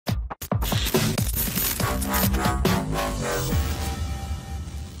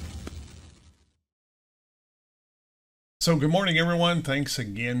So good morning, everyone. Thanks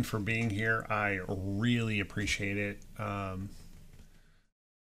again for being here. I really appreciate it.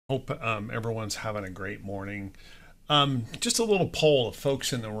 Hope everyone's having a great morning. Just a little poll of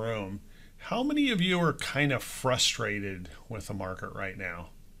folks in the room. How many of you are kind of frustrated with the market right now?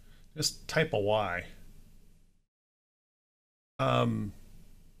 Just type a Y.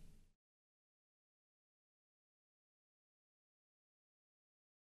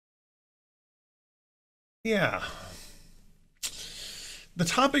 Yeah. The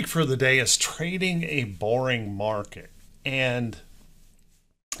topic for the day is trading a boring market. And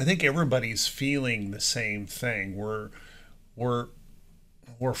I think everybody's feeling the same thing. We're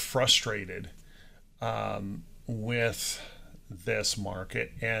frustrated with this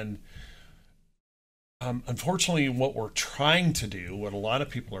market, and unfortunately, what we're trying to do, what a lot of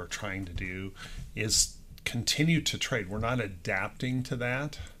people are trying to do, is continue to trade. We're not adapting to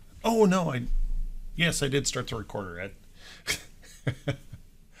that. Oh no, yes, I did start the recorder, Ed.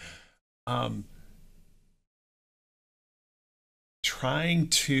 um, Trying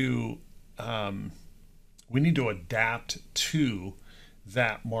to we need to adapt to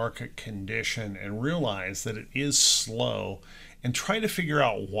that market condition and realize that it is slow and try to figure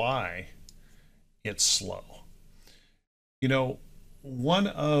out why it's slow. You know, one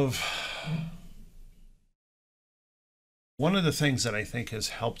of the things that I think has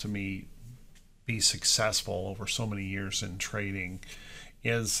helped me be successful over so many years in trading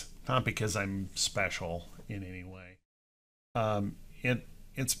is not because I'm special in any way.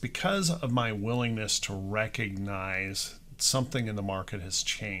 It's because of my willingness to recognize something in the market has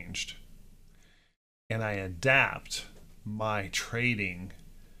changed, and I adapt my trading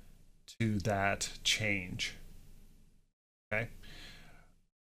to that change. Okay.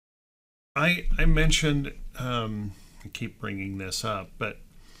 I mentioned I keep bringing this up, but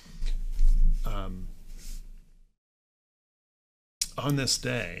on this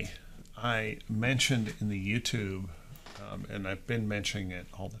day, I mentioned in the YouTube, and I've been mentioning it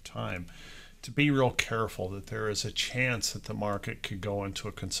all the time, to be real careful that there is a chance that the market could go into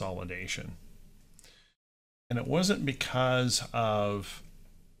a consolidation. And it wasn't because of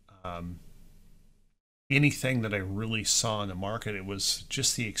anything that I really saw in the market. It was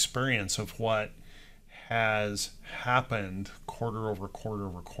just the experience of what has happened quarter over quarter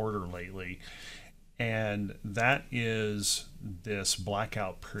over quarter lately. And that is this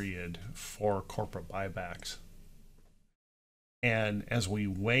blackout period for corporate buybacks. And as we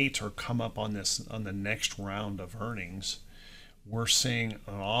wait or come up on the next round of earnings, we're seeing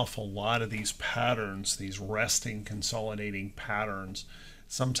an awful lot of these patterns, these resting, consolidating patterns.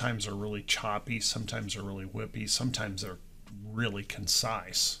 Sometimes are really choppy, sometimes are really whippy, sometimes they're really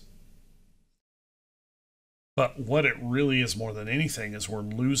concise. But what it really is more than anything is we're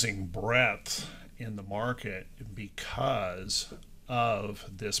losing breadth in the market because of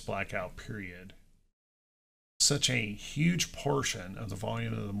this blackout period. Such a huge portion of the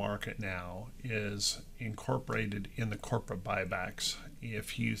volume of the market now is incorporated in the corporate buybacks.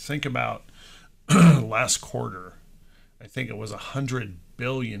 If you think about last quarter, I think it was $100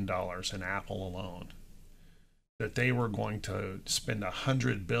 billion in Apple alone, that they were going to spend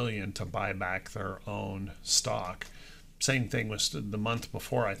 $100 billion to buy back their own stock. Same thing was the month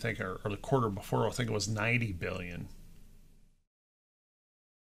before, I think, or the quarter before, I think it was $90 billion.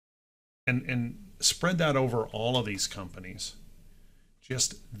 And spread that over all of these companies.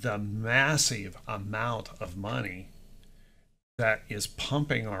 Just the massive amount of money that is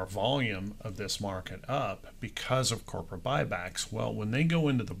pumping our volume of this market up because of corporate buybacks. Well, when they go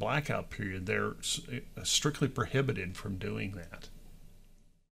into the blackout period, they're strictly prohibited from doing that.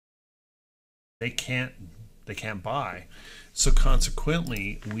 They can't buy. So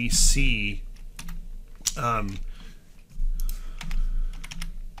consequently, we see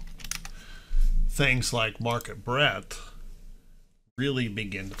things like market breadth really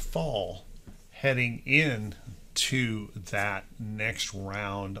begin to fall heading in to that next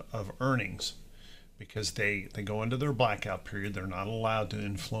round of earnings, because they go into their blackout period. They're not allowed to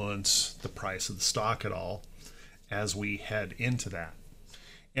influence the price of the stock at all as we head into that.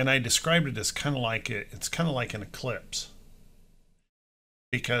 And I described it as it's kind of like an eclipse,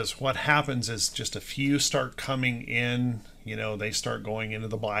 because what happens is just a few start coming in, they start going into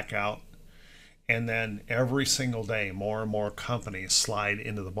the blackout. And then every single day, more and more companies slide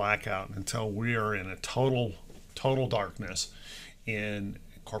into the blackout until we are in a total darkness in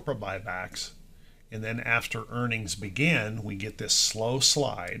corporate buybacks. And then after earnings begin, we get this slow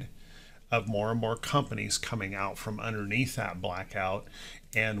slide of more and more companies coming out from underneath that blackout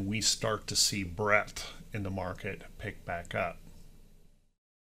and we start to see breadth in the market pick back up.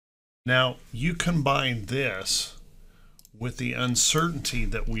 Now, you combine this with the uncertainty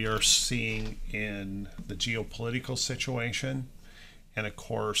that we are seeing in the geopolitical situation, and of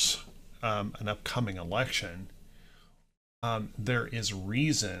course, an upcoming election, there is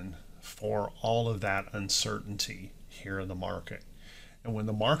reason for all of that uncertainty here in the market. And when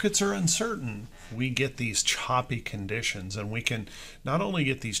the markets are uncertain, we get these choppy conditions, and we can not only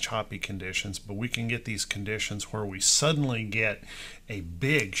get these choppy conditions, but we can get these conditions where we suddenly get a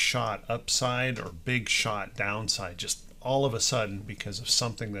big shot upside or big shot downside, just all of a sudden because of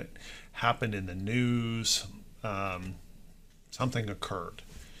something that happened in the news, something occurred.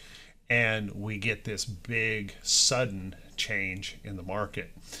 And we get this big sudden change in the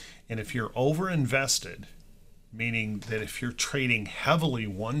market. And if you're over invested, meaning that if you're trading heavily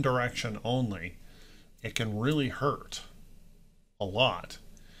one direction only, it can really hurt a lot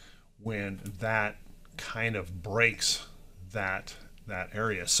when that kind of breaks that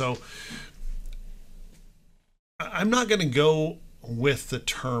area. So I'm not going to go with the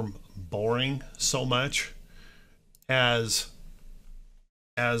term boring so much as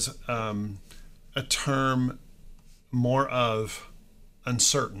a term more of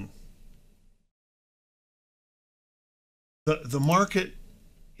uncertain. The market,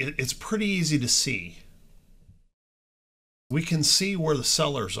 it's pretty easy to see. We can see where the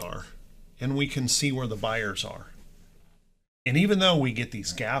sellers are, and we can see where the buyers are. And even though we get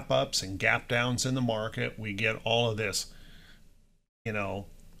these gap ups and gap downs in the market, we get all of this,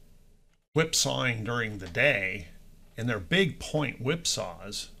 whipsawing during the day, and they're big point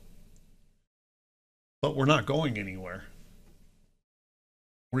whipsaws, but we're not going anywhere.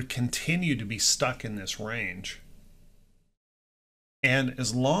 We continue to be stuck in this range. And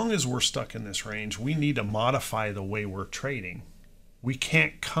as long as we're stuck in this range, we need to modify the way we're trading. We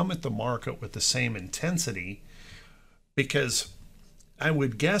can't come at the market with the same intensity, because I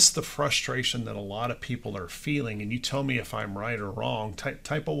would guess the frustration that a lot of people are feeling, and you tell me if I'm right or wrong,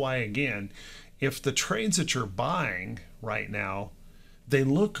 type a Y again. If the trades that you're buying right now, they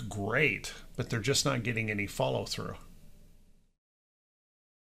look great, but they're just not getting any follow through.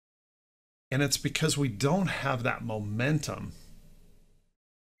 And it's because we don't have that momentum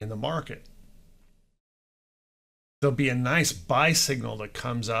in the market. There'll be a nice buy signal that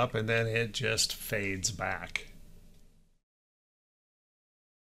comes up, and then it just fades back.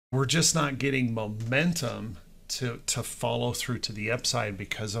 We're just not getting momentum to follow through to the upside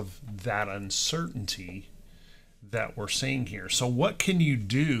because of that uncertainty that we're seeing here. So what can you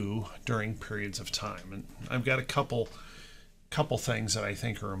do during periods of time? And I've got a couple things that I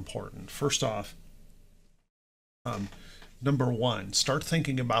think are important. First off, number one, start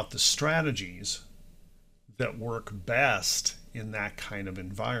thinking about the strategies that work best in that kind of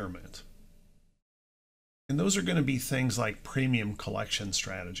environment. And those are going to be things like premium collection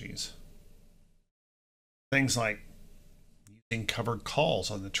strategies. Things like using covered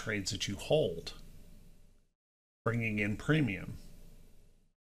calls on the trades that you hold, bringing in premium,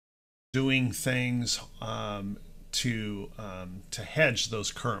 doing things to hedge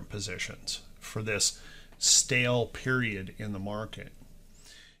those current positions for this stale period in the market,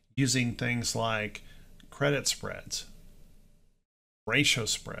 using things like credit spreads, ratio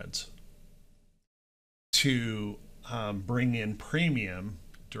spreads to bring in premium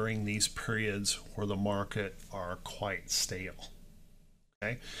during these periods where the market are quite stale.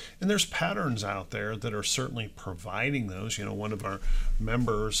 Okay, and there's patterns out there that are certainly providing those. One of our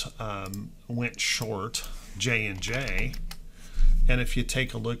members went short J&J, and if you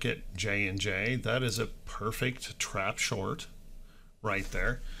take a look at J&J, that is a perfect trap short right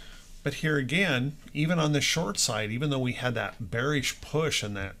there. But here again, even on the short side, even though we had that bearish push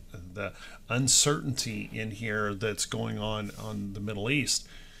and the uncertainty in here that's going on the Middle East,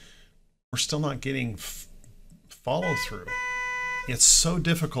 we're still not getting follow through. It's so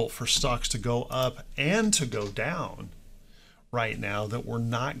difficult for stocks to go up and to go down right now that we're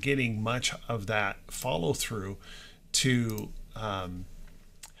not getting much of that follow through to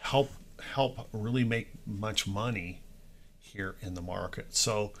help really make much money here in the market.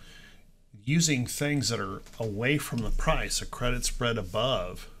 So using things that are away from the price, a credit spread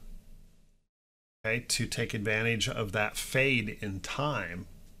above, okay, to take advantage of that fade in time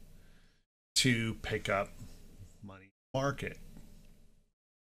to pick up money in the market.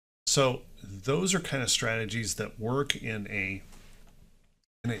 So those are kind of strategies that work in a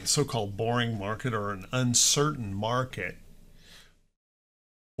so-called boring market or an uncertain market,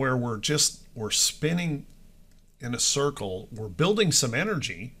 where we're spinning in a circle. We're building some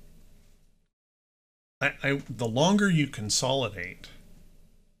energy. The longer you consolidate,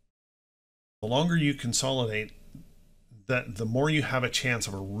 The longer you consolidate, the more you have a chance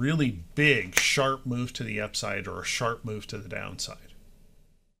of a really big, sharp move to the upside or a sharp move to the downside.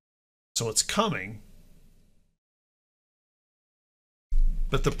 So it's coming.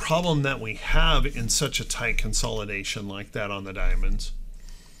 But the problem that we have in such a tight consolidation like that on the diamonds,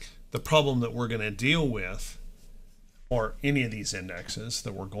 the problem that we're going to deal with, or any of these indexes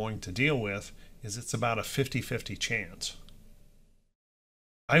that we're going to deal with, is it's about a 50-50 chance.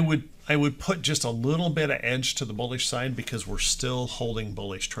 I would put just a little bit of edge to the bullish side because we're still holding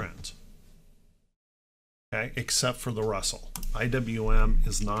bullish trends. Okay, except for the Russell. IWM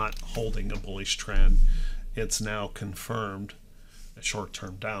is not holding a bullish trend. It's now confirmed a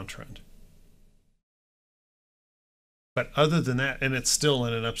short-term downtrend. But other than that, and it's still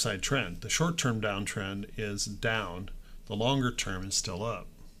in an upside trend. The short-term downtrend is down. The longer term is still up.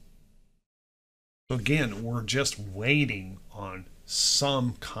 So again, we're just waiting on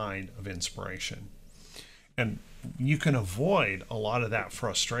some kind of inspiration. And you can avoid a lot of that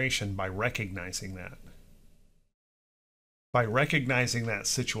frustration by recognizing that. By recognizing that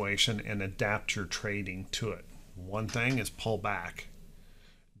situation and adapt your trading to it. One thing is pull back.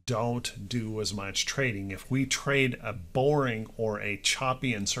 Don't do as much trading. If we trade a boring or a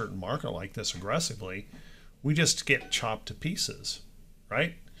choppy and certain market like this aggressively, we just get chopped to pieces,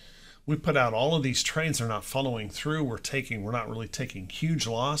 right? We put out all of these trades, they're not following through. We're not really taking huge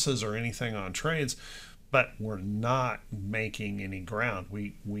losses or anything on trades, but we're not making any ground.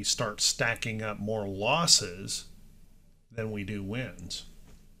 We start stacking up more losses than we do wins,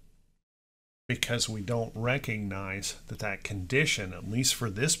 because we don't recognize that that condition, at least for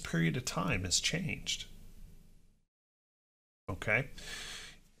this period of time, has changed. Okay?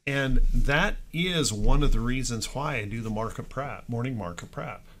 And that is one of the reasons why I do the market prep, morning market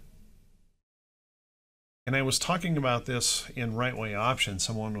prep. And I was talking about this in Right Way Options.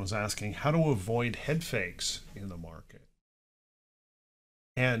 Someone was asking how to avoid head fakes in the market.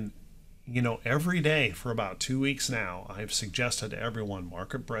 And you know, every day for about 2 weeks now, I've suggested to everyone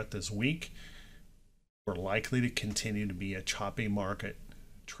market breadth is weak. We're likely to continue to be a choppy market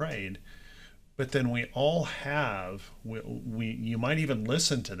trade. But then we all have, you might even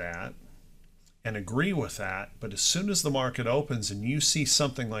listen to that and agree with that. But as soon as the market opens and you see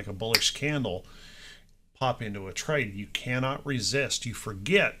something like a bullish candle pop into a trade, you cannot resist. You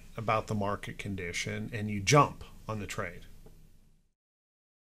forget about the market condition and you jump on the trade.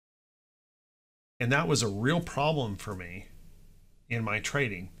 And that was a real problem for me in my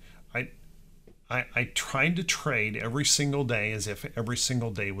trading. I tried to trade every single day as if every single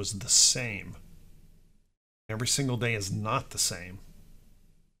day was the same. Every single day is not the same.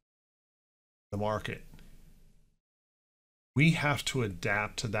 The market. We have to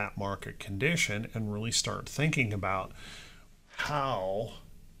adapt to that market condition and really start thinking about how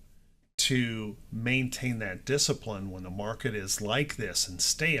to maintain that discipline when the market is like this and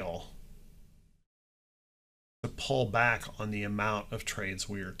stale, to pull back on the amount of trades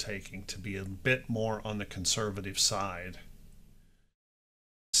we are taking, to be a bit more on the conservative side,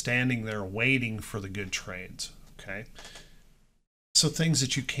 standing there waiting for the good trades. Okay, so things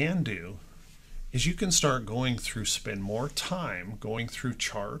that you can do is you can start spend more time going through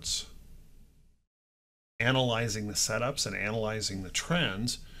charts, analyzing the setups and analyzing the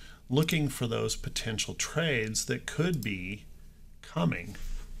trends, looking for those potential trades that could be coming,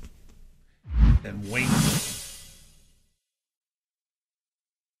 and wait.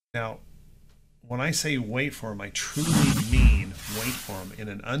 Now, when I say wait for them, I truly mean wait for them. In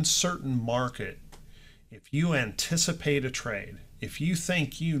an uncertain market, if you anticipate a trade, if you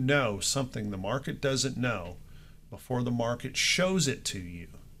think you know something the market doesn't know before the market shows it to you,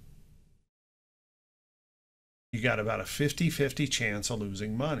 you got about a 50-50 chance of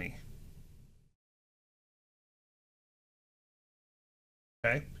losing money.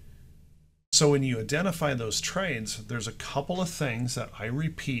 Okay? So when you identify those trades, there's a couple of things that I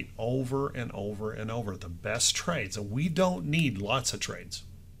repeat over and over and over. The best trades, and we don't need lots of trades.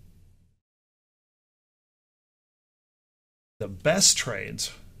 The best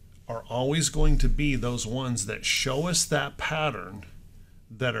trades are always going to be those ones that show us that pattern,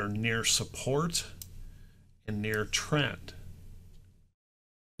 that are near support and near trend.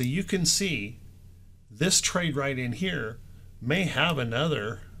 So you can see this trade right in here may have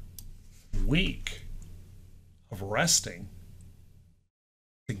another week of resting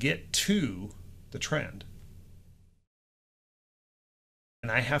to get to the trend.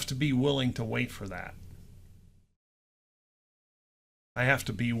 And I have to be willing to wait for that. I have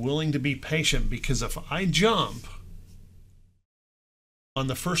to be willing to be patient, because if I jump on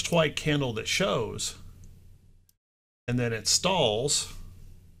the first white candle that shows and then it stalls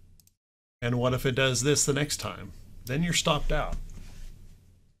And what if it does this the next time? Then you're stopped out.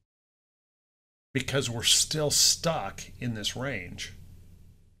 Because we're still stuck in this range.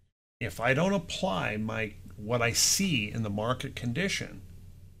 If I don't apply what I see in the market condition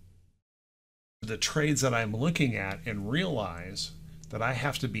to the trades that I'm looking at and realize that I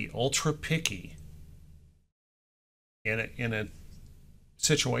have to be ultra picky in a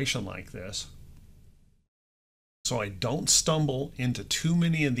situation like this, so I don't stumble into too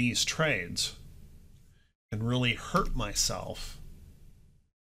many of these trades and really hurt myself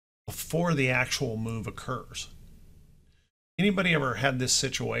before the actual move occurs. Anybody ever had this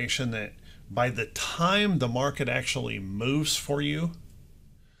situation that by the time the market actually moves for you,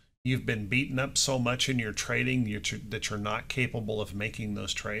 you've been beaten up so much in your trading that you're not capable of making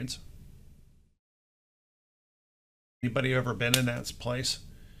those trades? Anybody ever been in that place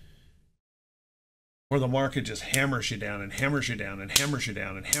where the market just hammers you down and hammers you down and hammers you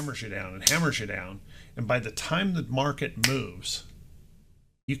down and hammers you down and hammers you down, and by the time the market moves,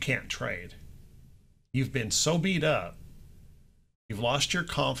 you can't trade? You've been so beat up, you've lost your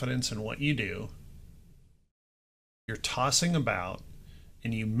confidence in what you do, you're tossing about,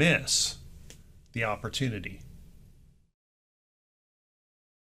 and you miss the opportunity.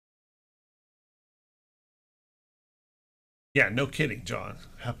 Yeah, no kidding, John.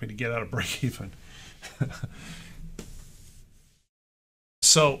 Happy to get out of break even.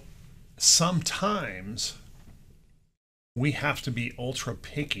 So sometimes we have to be ultra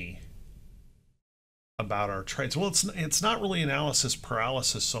picky about our trades. Well, it's not really analysis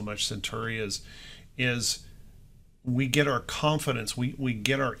paralysis so much, Centauri, is we get our confidence, we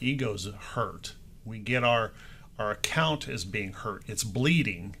get our egos hurt. We get our account is being hurt. It's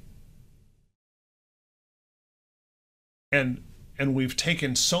bleeding. And we've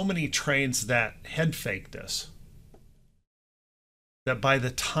taken so many trades that head faked us that by the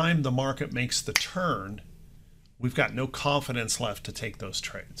time the market makes the turn, we've got no confidence left to take those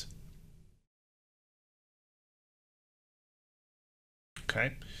trades.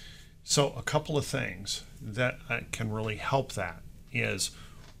 Okay, so a couple of things that can really help that is,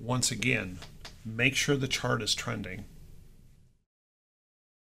 once again, make sure the chart is trending.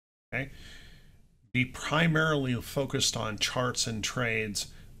 Okay, be primarily focused on charts and trades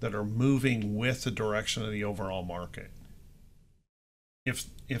that are moving with the direction of the overall market.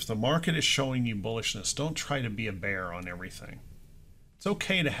 If the market is showing you bullishness, don't try to be a bear on everything. It's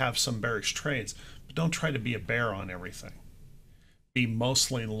okay to have some bearish trades, but don't try to be a bear on everything. Be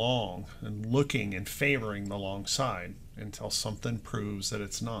mostly long and looking and favoring the long side until something proves that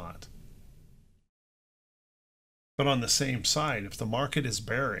it's not. But on the same side, if the market is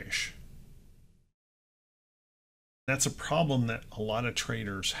bearish, that's a problem that a lot of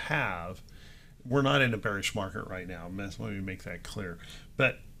traders have. We're not in a bearish market right now. Let me make that clear.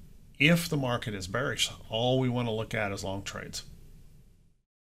 But if the market is bearish, all we want to look at is long trades.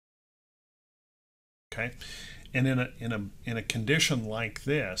 Okay, and in a condition like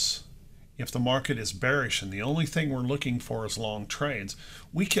this, if the market is bearish and the only thing we're looking for is long trades,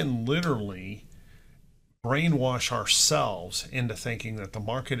 we can literally brainwash ourselves into thinking that the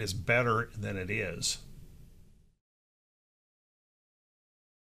market is better than it is.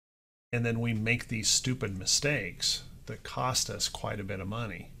 And then we make these stupid mistakes that cost us quite a bit of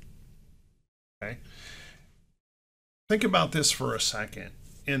money. Okay? Think about this for a second.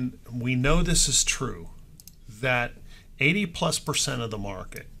 And we know this is true, that 80+% of the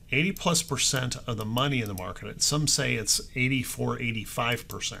market, 80+% of the money in the market, some say it's 84,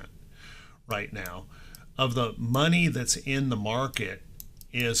 85% right now, of the money that's in the market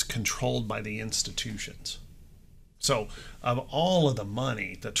is controlled by the institutions. So of all of the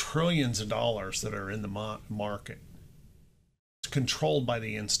money, the trillions of dollars that are in the market, it's controlled by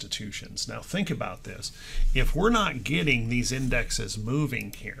the institutions. Now think about this. If we're not getting these indexes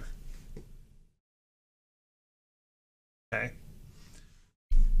moving here, okay,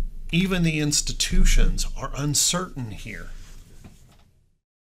 even the institutions are uncertain here.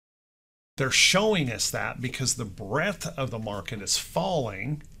 They're showing us that because the breadth of the market is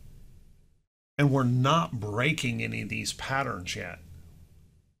falling, and we're not breaking any of these patterns yet.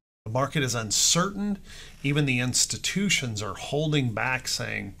 The market is uncertain. Even the institutions are holding back,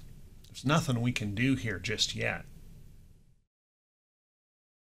 saying, there's nothing we can do here just yet.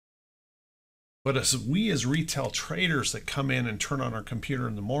 But as retail traders that come in and turn on our computer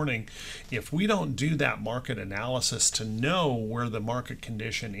in the morning, if we don't do that market analysis to know where the market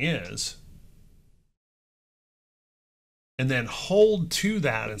condition is, and then hold to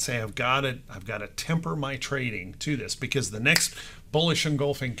that and say, I've got to temper my trading to this, because the next bullish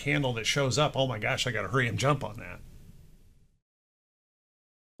engulfing candle that shows up, oh my gosh, I got to hurry and jump on that.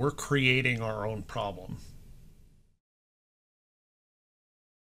 We're creating our own problem.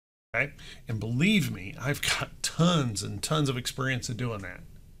 Okay? And believe me, I've got tons and tons of experience in doing that.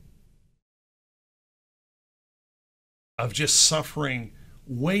 Of just suffering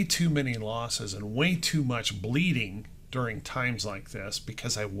way too many losses and way too much bleeding during times like this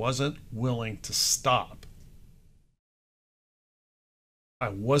because I wasn't willing to stop. I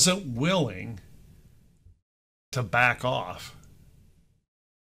wasn't willing to back off.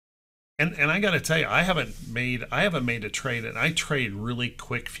 And I got to tell you, I haven't made a trade, and I trade really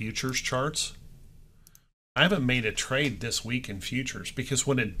quick futures charts. I haven't made a trade this week in futures because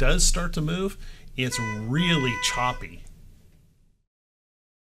when it does start to move, it's really choppy.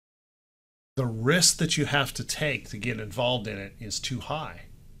 The risk that you have to take to get involved in it is too high.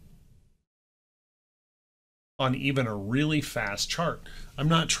 On even a really fast chart, I'm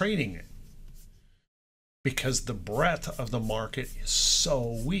not trading it because the breadth of the market is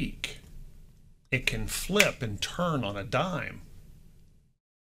so weak. It can flip and turn on a dime.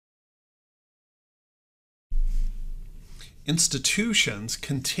 Institutions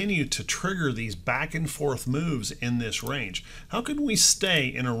continue to trigger these back and forth moves in this range. How can we stay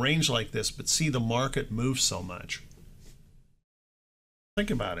in a range like this but see the market move so much?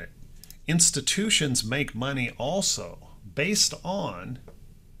 Think about it. Institutions make money also based on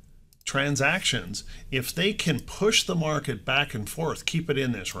transactions. If they can push the market back and forth, keep it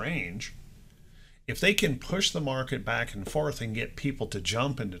in this range, if they can push the market back and forth and get people to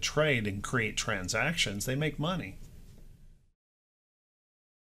jump into trade and create transactions, they make money.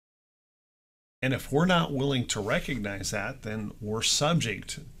 And if we're not willing to recognize that, then we're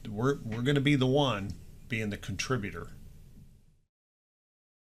subject, we're going to be the one being the contributor.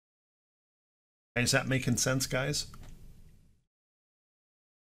 Is that making sense, guys?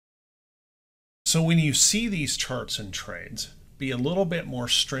 So when you see these charts and trades, be a little bit more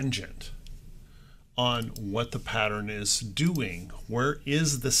stringent on what the pattern is doing. Where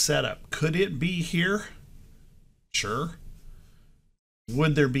is the setup? Could it be here? Sure.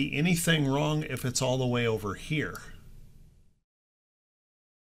 Would there be anything wrong if it's all the way over here?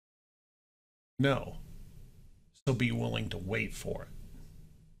 No. So be willing to wait for it.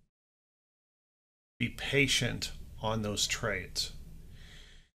 Be patient on those trades.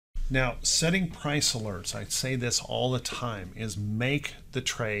 Now, setting price alerts, I say this all the time, is make the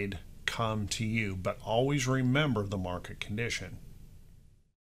trade come to you, but always remember the market condition.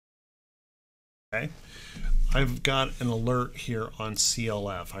 Okay, I've got an alert here on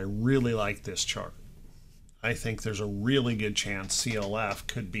CLF. I really like this chart. I think there's a really good chance CLF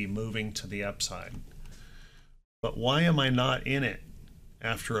could be moving to the upside. But why am I not in it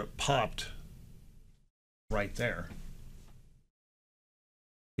after it popped right there?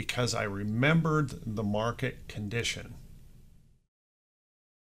 Because I remembered the market condition.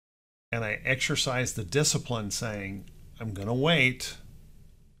 And I exercised the discipline saying, I'm going to wait.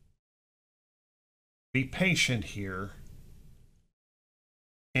 Be patient here.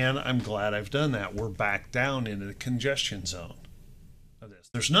 And I'm glad I've done that. We're back down into the congestion zone of this.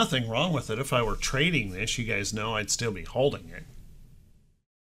 There's nothing wrong with it. If I were trading this, you guys know I'd still be holding it.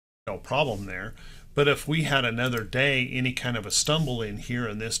 No problem there. But if we had another day, any kind of a stumble in here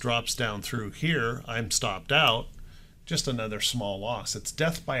and this drops down through here, I'm stopped out. Just another small loss. It's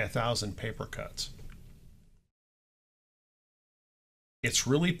death by 1,000 paper cuts. It's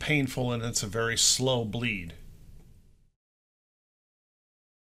really painful and it's a very slow bleed.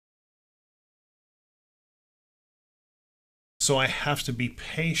 So I have to be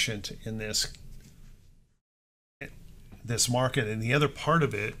patient in this market. And the other part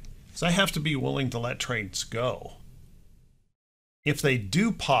of it is I have to be willing to let trades go. If they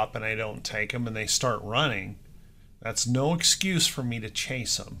do pop and I don't take them and they start running, that's no excuse for me to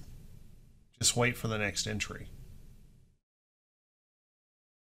chase them. Just wait for the next entry.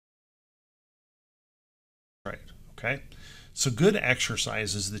 Right, okay? So good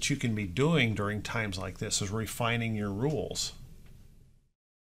exercises that you can be doing during times like this is refining your rules.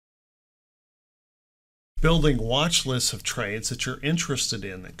 Building watch lists of trades that you're interested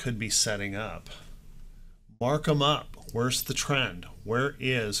in that could be setting up. Mark them up. Where's the trend? Where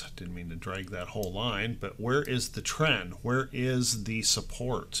is, didn't mean to drag that whole line, but where is the trend? Where is the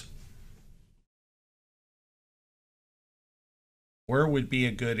support? Where would be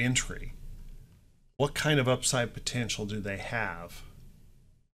a good entry? What kind of upside potential do they have?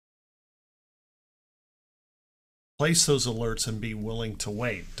 Place those alerts and be willing to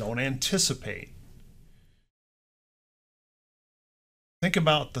wait. Don't anticipate. Think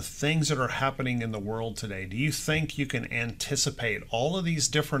about the things that are happening in the world today. Do you think you can anticipate all of these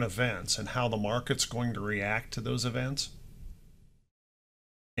different events and how the market's going to react to those events?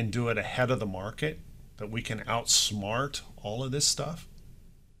 and do it ahead of the market, that we can outsmart all of this stuff?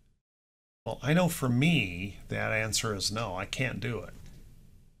 Well, I know for me, that answer is no, I can't do it.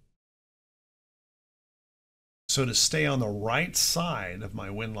 So to stay on the right side of my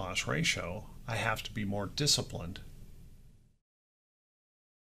win-loss ratio, I have to be more disciplined.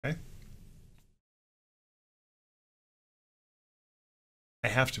 Okay? I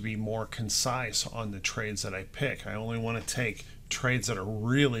have to be more concise on the trades that I pick. I only want to take trades that are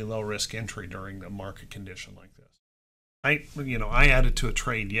really low risk entry during the market condition like this. I added to a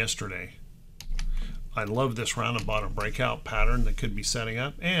trade yesterday. I love this round and bottom breakout pattern that could be setting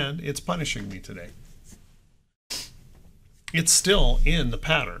up, and it's punishing me today. It's still in the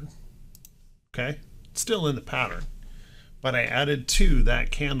pattern. Okay? It's still in the pattern. But I added to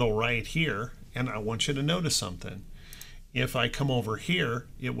that candle right here, and I want you to notice something. If I come over here,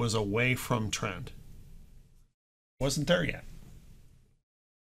 it was away from trend. Wasn't there yet.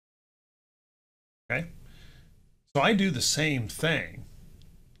 Okay? So I do the same thing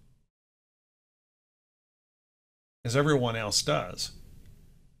as everyone else does.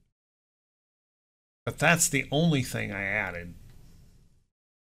 But that's the only thing I added.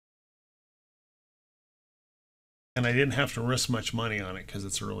 And I didn't have to risk much money on it because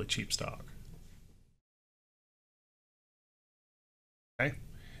it's a really cheap stock. Okay?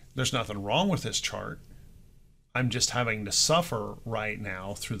 There's nothing wrong with this chart. I'm just having to suffer right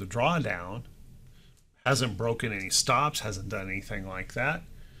now through the drawdown. Hasn't broken any stops, hasn't done anything like that.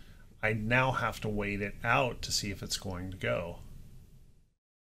 I now have to wait it out to see if it's going to go.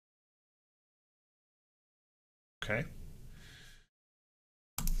 Okay.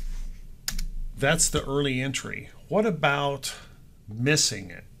 That's the early entry. What about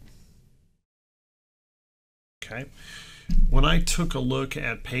missing it? Okay. When I took a look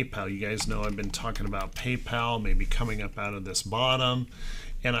at PayPal, you guys know I've been talking about PayPal maybe coming up out of this bottom,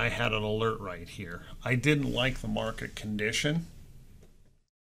 and I had an alert right here. I didn't like the market condition.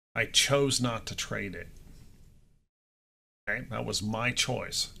 I chose not to trade it. Okay, that was my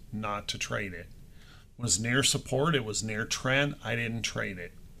choice, not to trade it. It was near support, it was near trend, I didn't trade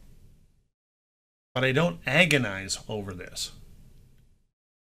it. But I don't agonize over this.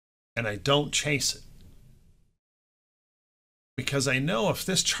 And I don't chase it. Because I know if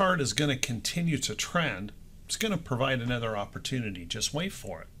this chart is going to continue to trend, it's going to provide another opportunity. Just wait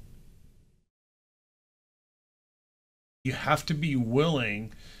for it. You have to be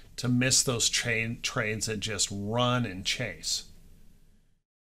willing to miss those trades that just run and chase.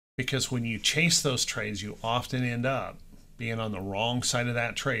 Because when you chase those trades, you often end up being on the wrong side of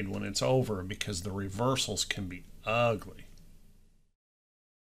that trade when it's over, because the reversals can be ugly.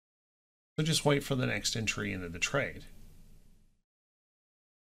 So just wait for the next entry into the trade.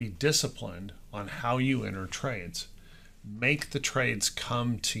 Be disciplined on how you enter trades. Make the trades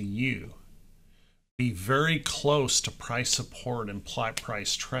come to you. Be very close to price support and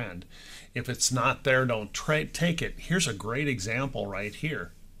price trend. If it's not there, don't take it. Here's a great example right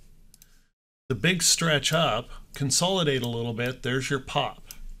here. The big stretch up, consolidate a little bit, there's your pop.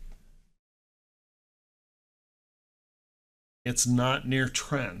 It's not near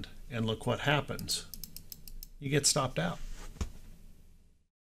trend, and look what happens. You get stopped out.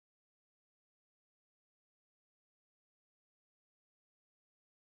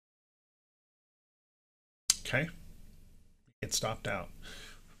 Okay, get stopped out.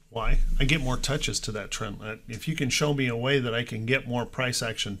 Why? I get more touches to that trend. If you can show me a way that I can get more price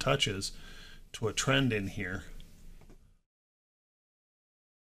action touches to a trend in here,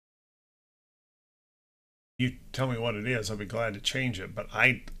 you tell me what it is, I'll be glad to change it. But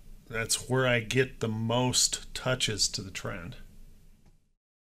that's where I get the most touches to the trend.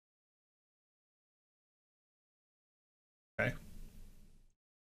 Okay.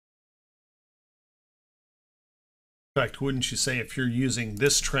 In fact, wouldn't you say if you're using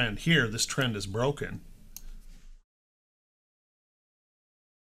this trend here, this trend is broken?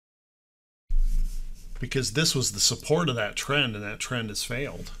 Because this was the support of that trend, and that trend has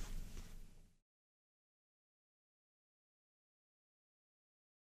failed.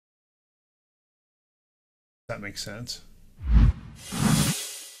 Does that make sense?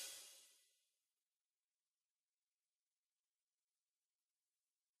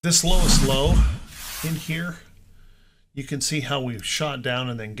 This lowest low in here, you can see how we've shot down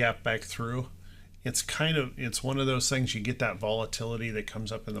and then gapped back through. It's one of those things, you get that volatility that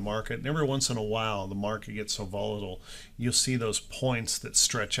comes up in the market, and every once in a while the market gets so volatile, you'll see those points that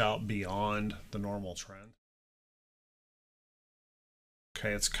stretch out beyond the normal trend.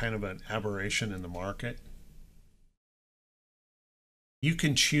 Okay, it's kind of an aberration in the market. You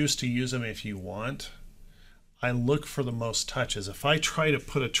can choose to use them if you want. I look for the most touches. If I try to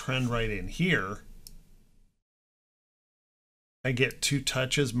put a trend right in here, I get 2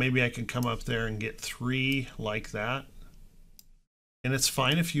 touches. Maybe I can come up there and get 3 like that. And it's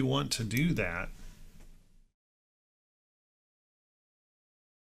fine if you want to do that.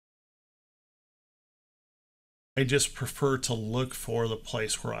 I just prefer to look for the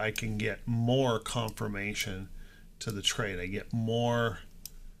place where I can get more confirmation to the trade. I get more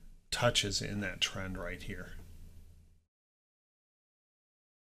touches in that trend right here.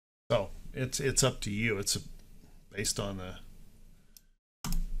 So it's up to you. It's based on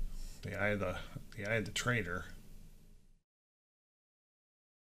the eye of the trader.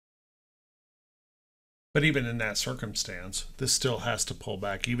 But even in that circumstance, this still has to pull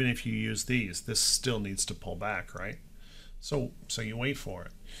back. Even if you use these, this still needs to pull back, right? So you wait for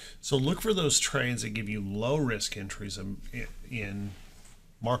it. So look for those trades that give you low risk entries in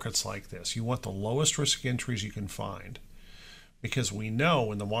markets like this. You want the lowest risk entries you can find, because we know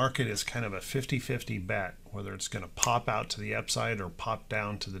when the market is kind of a 50-50 bet, whether it's going to pop out to the upside or pop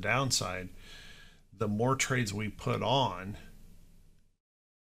down to the downside, the more trades we put on,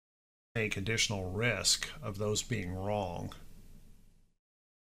 take additional risk of those being wrong.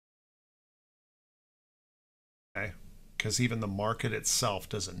 Okay? Because even the market itself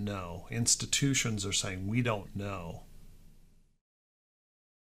doesn't know. Institutions are saying we don't know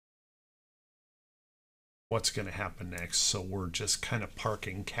what's going to happen next, so we're just kind of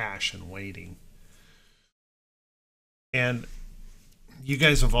parking cash and waiting. And you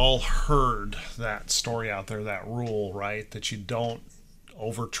guys have all heard that story out there, that rule, right? That you don't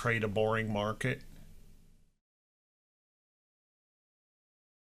overtrade a boring market.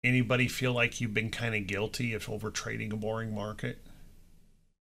 Anybody feel like you've been kind of guilty of overtrading a boring market?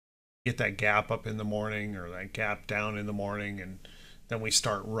 Get that gap up in the morning or that gap down in the morning, and then we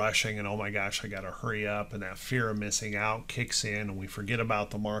start rushing and oh my gosh, I got to hurry up, and that fear of missing out kicks in and we forget about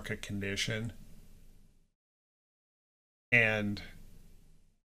the market condition. And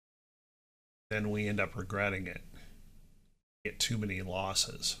then we end up regretting it. Get too many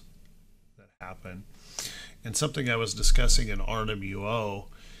losses that happen. And something I was discussing in RWO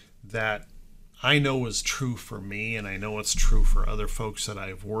that I know is true for me, and I know it's true for other folks that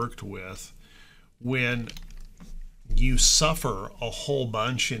I've worked with, when you suffer a whole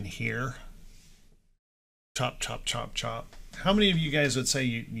bunch in here, chop, chop, chop, chop. How many of you guys would say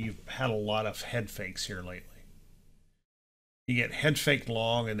you've had a lot of head fakes here lately? You get head faked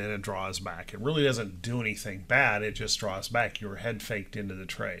long and then it draws back. It really doesn't do anything bad. It just draws back. You were head faked into the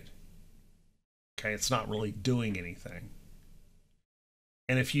trade. Okay, it's not really doing anything.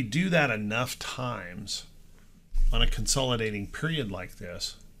 And if you do that enough times on a consolidating period like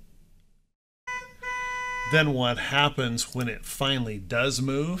this, then what happens when it finally does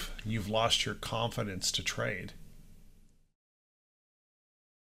move? You've lost your confidence to trade.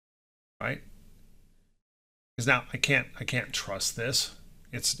 Right? Because now I can't trust this.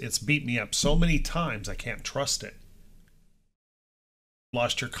 It's beat me up so many times I can't trust it.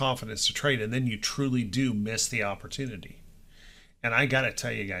 Lost your confidence to trade, and then you truly do miss the opportunity. And I gotta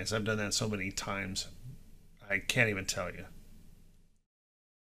tell you guys, I've done that so many times, I can't even tell you.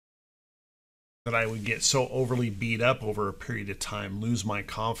 That I would get so overly beat up over a period of time, lose my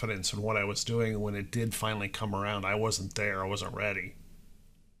confidence in what I was doing, and when it did finally come around, I wasn't there, I wasn't ready.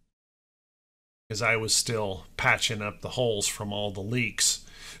 Because I was still patching up the holes from all the leaks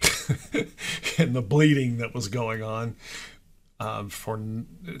and the bleeding that was going on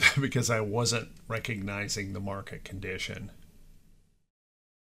because I wasn't recognizing the market condition.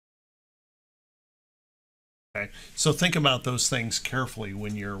 Okay, so think about those things carefully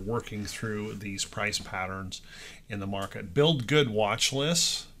when you're working through these price patterns in the market. Build good watch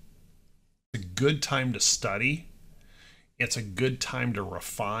lists. It's a good time to study. It's a good time to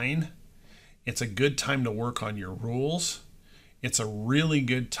refine. It's a good time to work on your rules. It's a really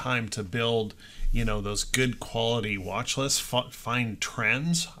good time to build, those good quality watch lists, find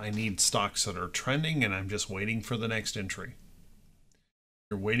trends. I need stocks that are trending, and I'm just waiting for the next entry.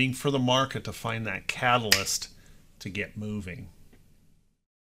 You're waiting for the market to find that catalyst to get moving.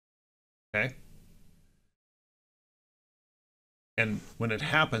 Okay? And when it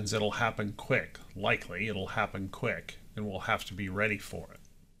happens, it'll happen quick. Likely, it'll happen quick, and we'll have to be ready for it.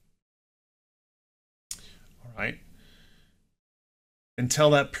 All right? Until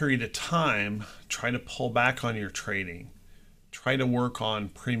that period of time, try to pull back on your trading. Try to work on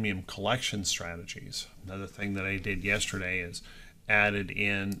premium collection strategies. Another thing that I did yesterday is added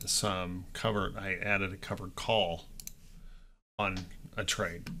in I added a covered call on a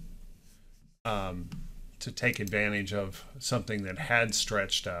trade to take advantage of something that had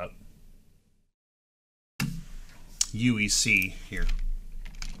stretched up UEC here.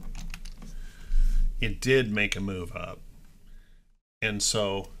 It did make a move up. And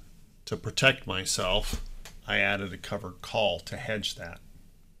so to protect myself, I added a covered call to hedge that.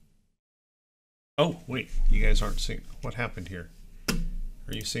 Oh, wait, you guys aren't seeing what happened here.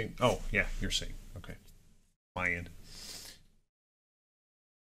 Are you seeing? Oh, yeah, you're seeing. Okay. My end.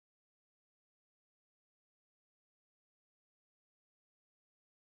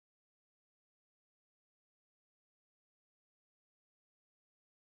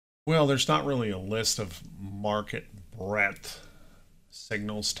 Well, there's not really a list of market breadth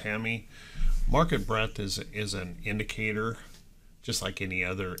signals, Tammy. Market breadth is an indicator, just like any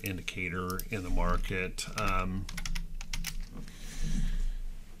other indicator in the market.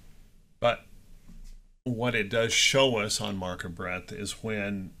 But what it does show us on market breadth is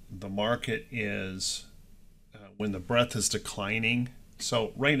when the market is, when the breadth is declining.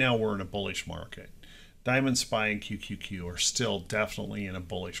 So right now we're in a bullish market. Diamond SPY and QQQ are still definitely in a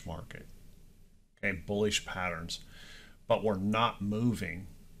bullish market. Okay, bullish patterns, but we're not moving.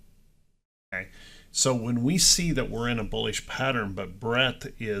 Okay, so when we see that we're in a bullish pattern, but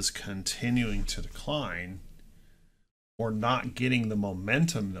breadth is continuing to decline, we're not getting the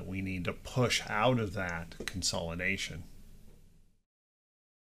momentum that we need to push out of that consolidation.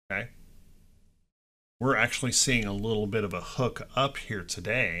 Okay, we're actually seeing a little bit of a hook up here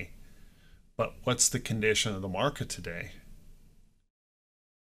today. But what's the condition of the market today?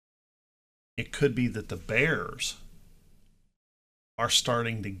 It could be that the bears are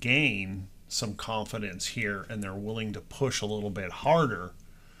starting to gain some confidence here and they're willing to push a little bit harder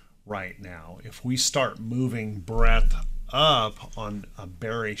right now. If we start moving breadth up on a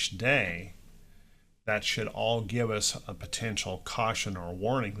bearish day, that should all give us a potential caution or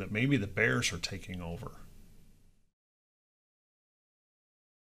warning that maybe the bears are taking over.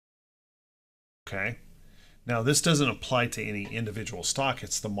 Okay, now this doesn't apply to any individual stock.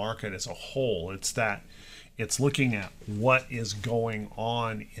 It's the market as a whole. It's that it's looking at what is going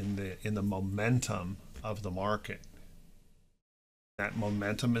on in the momentum of the market. That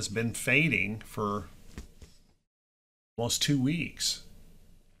momentum has been fading for almost 2 weeks.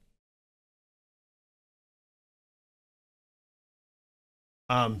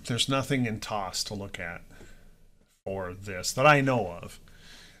 There's nothing in TOS to look at for this that I know of.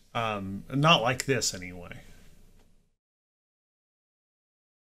 Not like this anyway.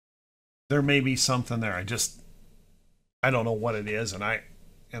 There may be something there. I don't know what it is, and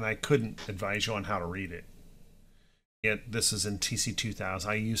I couldn't advise you on how to read it. This is in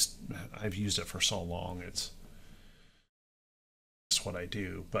TC2000. I've used it for so long. It's what I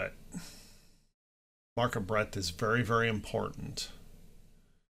do. But market breadth is very, very important.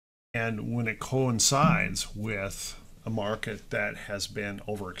 And when it coincides with a market that has been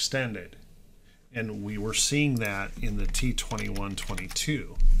overextended, and we were seeing that in the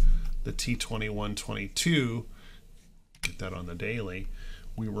T2122. The T2122, get that on the daily,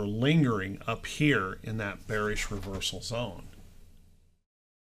 we were lingering up here in that bearish reversal zone.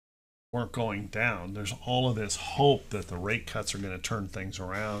 Weren't going down. There's all of this hope that the rate cuts are going to turn things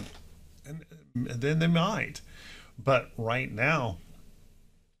around, and then they might. But right now,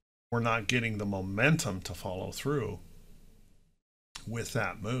 we're not getting the momentum to follow through with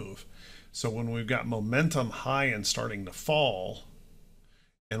that move. So when we've got momentum high and starting to fall,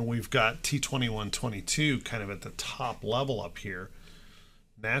 and we've got T2122 kind of at the top level up here,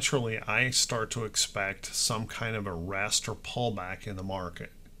 naturally I start to expect some kind of a rest or pullback in the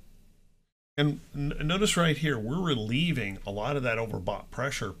market. And notice right here, we're relieving a lot of that overbought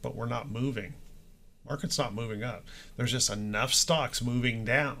pressure, but we're not moving. Market's not moving up. There's just enough stocks moving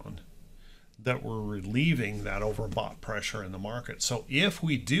down that we're relieving that overbought pressure in the market. So if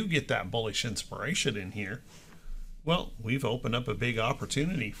we do get that bullish inspiration in here, well, we've opened up a big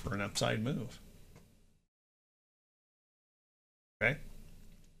opportunity for an upside move. Okay.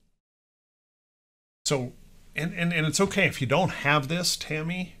 So, and it's okay if you don't have this,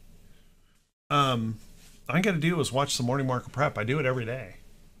 Tammy. All I got to do is watch the morning market prep. I do it every day.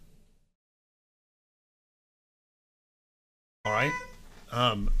 All right.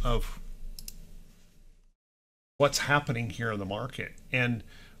 Of what's happening here in the market. And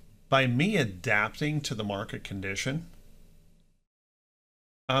by me adapting to the market condition,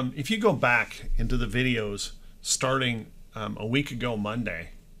 if you go back into the videos starting a week ago Monday,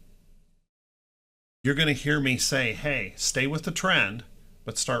 you're going to hear me say, hey, stay with the trend,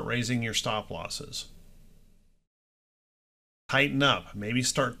 but start raising your stop losses. Tighten up. Maybe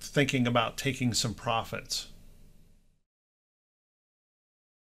start thinking about taking some profits.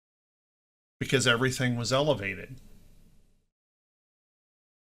 Because everything was elevated.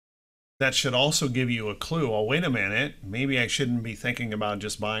 That should also give you a clue. Oh, wait a minute. Maybe I shouldn't be thinking about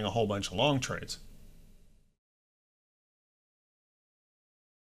just buying a whole bunch of long trades.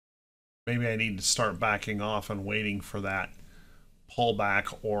 Maybe I need to start backing off and waiting for that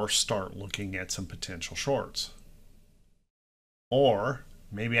pullback, or start looking at some potential shorts. Or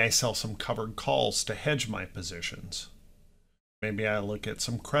maybe I sell some covered calls to hedge my positions. Maybe I look at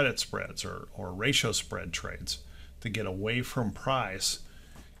some credit spreads or ratio spread trades to get away from price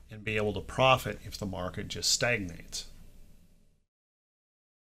and be able to profit if the market just stagnates.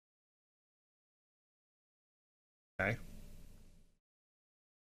 Okay.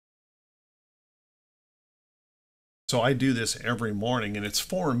 So I do this every morning, and it's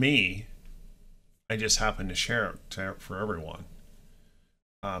for me. I just happen to share it for everyone.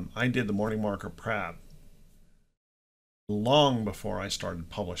 I did the morning market prep long before I started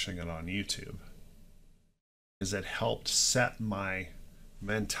publishing it on YouTube, because it helped set my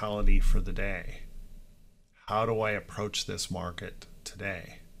mentality for the day. How do I approach this market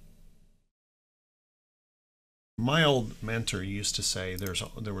today? My old mentor used to say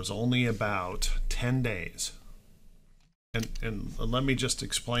there was only about 10 days. And let me just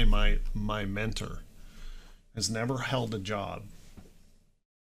explain, my mentor has never held a job,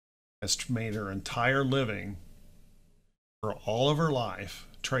 has made her entire living for all of her life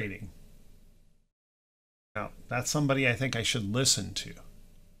trading. Now, that's somebody I think I should listen to.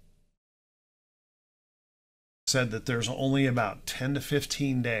 Said that there's only about 10 to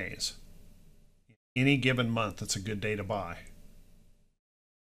 15 days in any given month that's a good day to buy.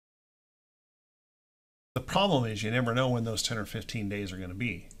 The problem is you never know when those 10 or 15 days are going to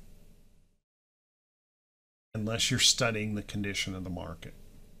be, unless you're studying the condition of the market.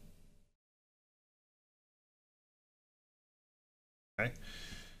 Okay?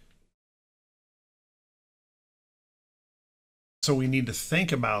 So we need to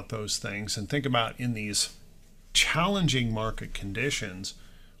think about those things, and think about, in these challenging market conditions,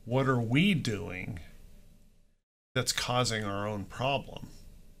 what are we doing that's causing our own problem?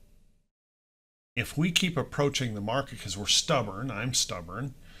 If we keep approaching the market because we're stubborn, I'm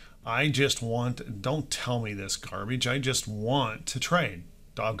stubborn, I just want, don't tell me this garbage, I just want to trade.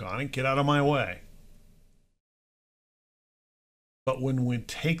 Doggone it, get out of my way. But when we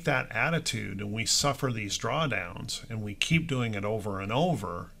take that attitude and we suffer these drawdowns and we keep doing it over and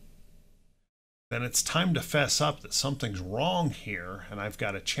over, then it's time to fess up that something's wrong here, and I've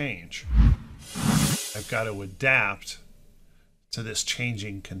got to change. I've got to adapt to this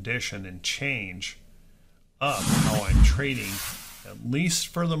changing condition and change up how I'm trading, at least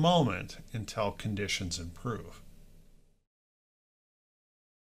for the moment, until conditions improve.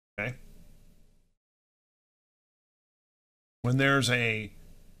 Okay? When there's a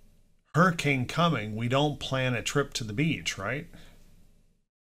hurricane coming, we don't plan a trip to the beach, right?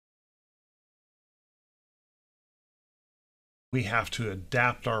 We have to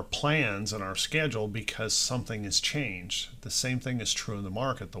adapt our plans and our schedule because something has changed. The same thing is true in the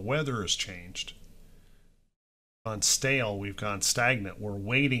market. The weather has changed. On stale, we've gone stagnant. We're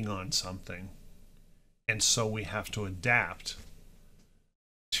waiting on something. And so we have to adapt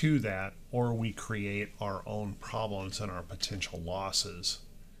to that, or we create our own problems and our potential losses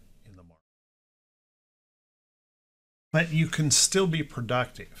in the market. But you can still be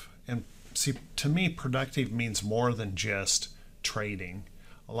productive. And see, to me, productive means more than just trading.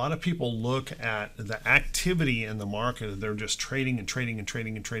 A lot of people look at the activity in the market, they're just trading and trading and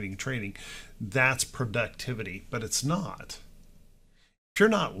trading and trading and trading. That's productivity, but it's not. If you're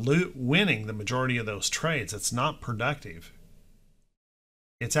not winning the majority of those trades, it's not productive.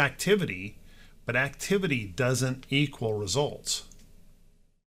 It's activity, but activity doesn't equal results.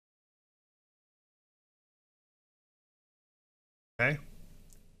 Okay?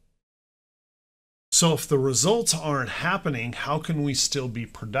 So if the results aren't happening, how can we still be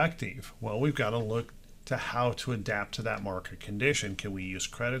productive? Well, we've got to look to how to adapt to that market condition. Can we use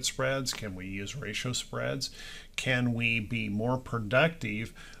credit spreads? Can we use ratio spreads? Can we be more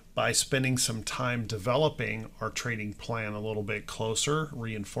productive by spending some time developing our trading plan a little bit closer,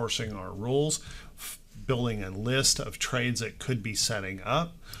 reinforcing our rules, building a list of trades that could be setting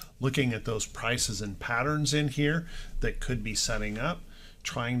up, looking at those prices and patterns in here that could be setting up,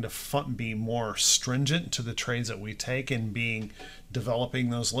 trying to be more stringent to the trades that we take, and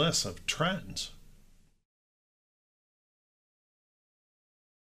developing those lists of trends.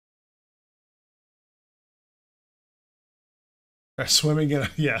 Swimming in,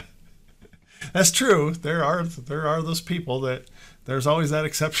 yeah, that's true. There are those people that there's always that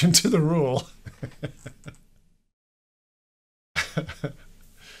exception to the rule.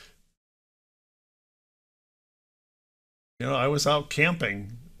 I was out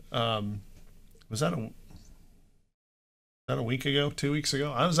camping Was that a week ago, 2 weeks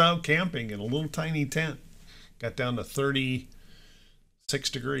ago? I was out camping in a little tiny tent. Got down to 36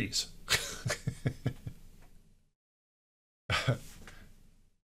 degrees.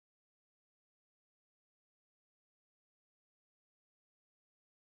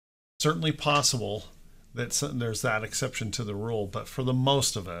 Certainly possible that there's that exception to the rule, but for the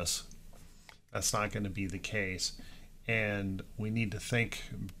most of us, that's not going to be the case. And we need to think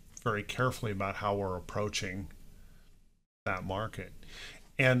very carefully about how we're approaching that market.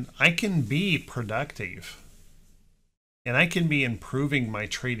 And I can be productive and I can be improving my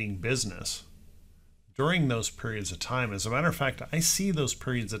trading business during those periods of time. As a matter of fact, I see those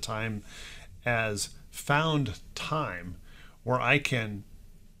periods of time as found time where I can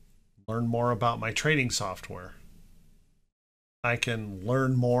learn more about my trading software. I can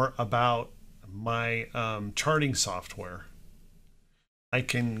learn more about my charting software. I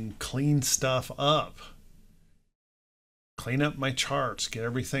can clean stuff up, clean up my charts, get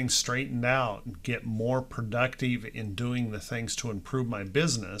everything straightened out, and get more productive in doing the things to improve my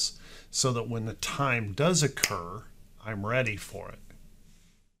business so that when the time does occur, I'm ready for it.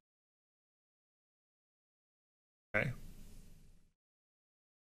 Okay.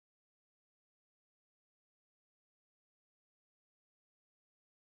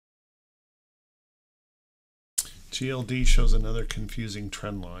 GLD shows another confusing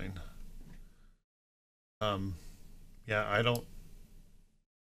trend line. Yeah, I don't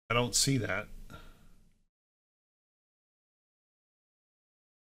see that.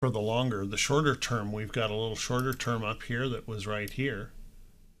 For the longer, the shorter term, we've got a little shorter term up here that was right here,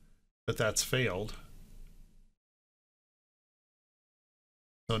 but that's failed.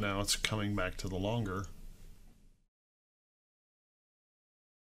 So now it's coming back to the longer.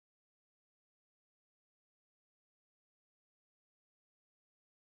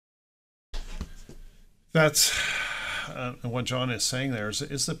 That's what John is saying there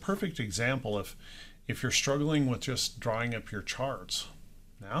is the perfect example. If you're struggling with just drawing up your charts,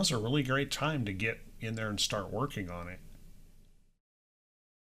 now's a really great time to get in there and start working on it.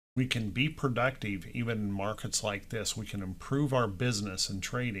 We can be productive even in markets like this. We can improve our business and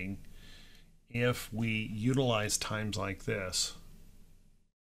trading if we utilize times like this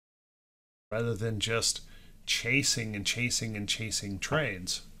rather than just chasing and chasing and chasing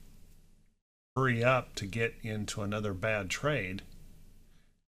trades. Hurry up to get into another bad trade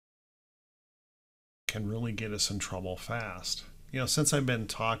can really get us in trouble fast. Since I've been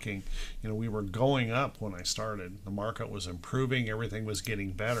talking, we were going up when I started. The market was improving, everything was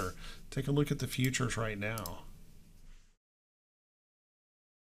getting better. Take a look at the futures right now.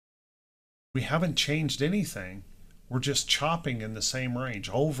 We haven't changed anything. We're just chopping in the same range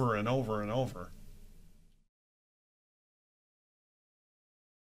over and over and over.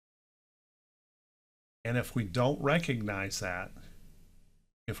 And if we don't recognize that,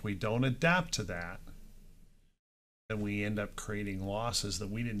 if we don't adapt to that, then we end up creating losses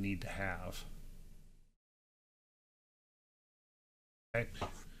that we didn't need to have. Okay?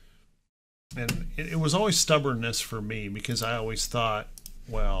 And it was always stubbornness for me because I always thought,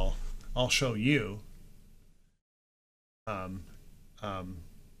 well, I'll show you. That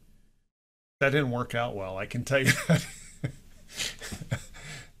didn't work out well, I can tell you that.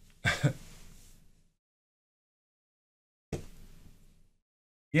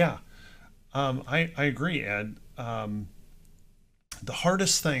 Yeah, I agree, Ed. The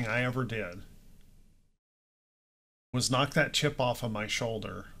hardest thing I ever did was knock that chip off of my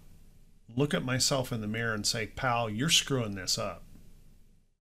shoulder, look at myself in the mirror and say, pal, you're screwing this up.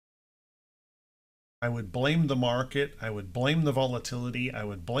 I would blame the market, I would blame the volatility, I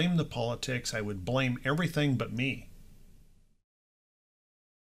would blame the politics, I would blame everything but me.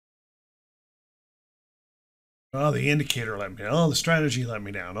 Oh, the indicator let me down. Oh, the strategy let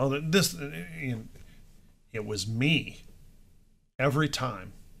me down. Oh, this, it was me every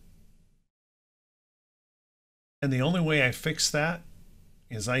time. And the only way I fixed that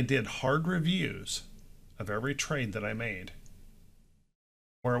is I did hard reviews of every trade that I made.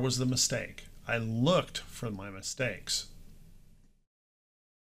 Where was the mistake? I looked for my mistakes.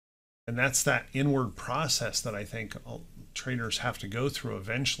 And that's that inward process that I think traders have to go through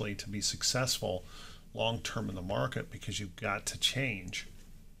eventually to be successful long-term in the market, because you've got to change.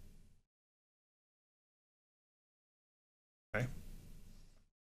 Okay.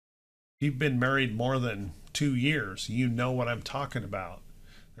 If you've been married more than 2 years, you know what I'm talking about.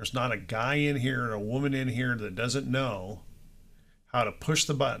 There's not a guy in here or a woman in here that doesn't know how to push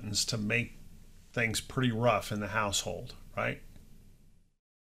the buttons to make things pretty rough in the household, right?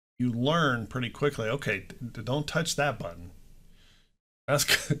 You learn pretty quickly, okay, don't touch that button.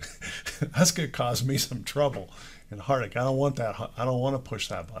 That's that's gonna cause me some trouble and heartache. I don't want that. I don't want to push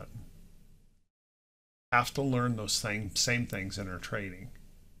that button. Have to learn those same things in our trading.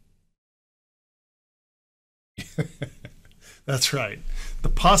 That's right. The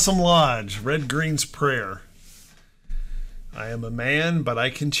Possum Lodge, Red Green's prayer. I am a man, but I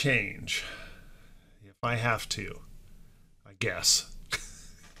can change if I have to, I guess.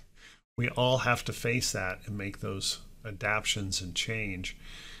 We all have to face that and make those adaptations and change.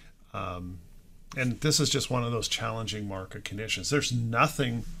 And this is just one of those challenging market conditions. There's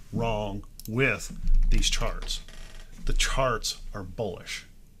nothing wrong with these charts. The charts are bullish.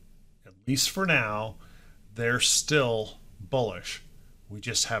 At least for now, they're still bullish. We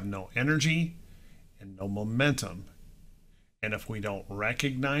just have no energy and no momentum. And if we don't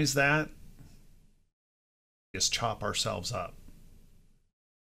recognize that, we just chop ourselves up.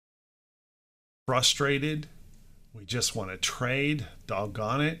 Frustrated, we just want to trade,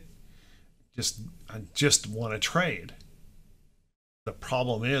 doggone it. I just want to trade. The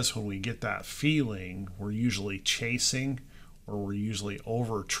problem is when we get that feeling, we're usually chasing or we're usually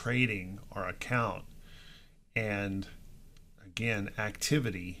over trading our account. And again,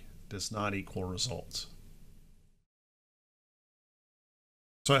 activity does not equal results.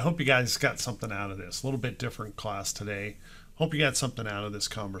 So I hope you guys got something out of this. A little bit different class today. Hope you got something out of this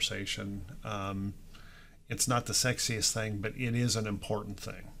conversation. It's not the sexiest thing, but it is an important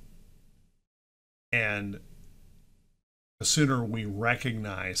thing. And the sooner we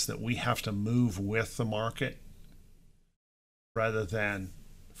recognize that we have to move with the market rather than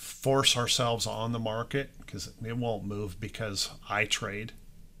force ourselves on the market, because it won't move because I trade.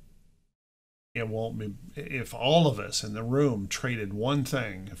 It won't be. If all of us in the room traded one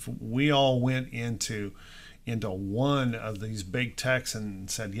thing, if we all went into one of these big techs and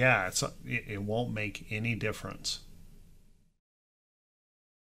said, yeah, it won't make any difference.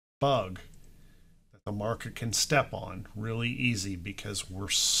 Bug that the market can step on really easy because we're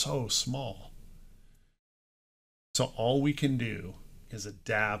so small. So all we can do is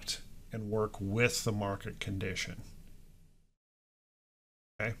adapt and work with the market condition.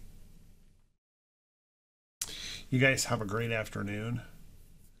 Okay. You guys have a great afternoon. I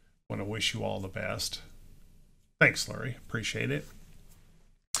want to wish you all the best. Thanks, Larry. Appreciate it.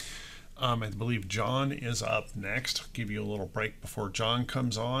 I believe John is up next. I'll give you a little break before John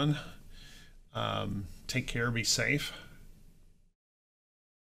comes on. Take care. Be safe.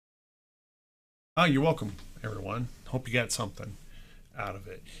 Oh, you're welcome, everyone. Hope you got something out of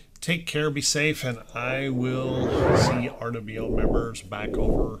it. Take care. Be safe. And I will see RWO members back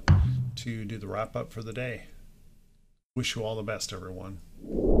over to do the wrap up for the day. Wish you all the best, everyone.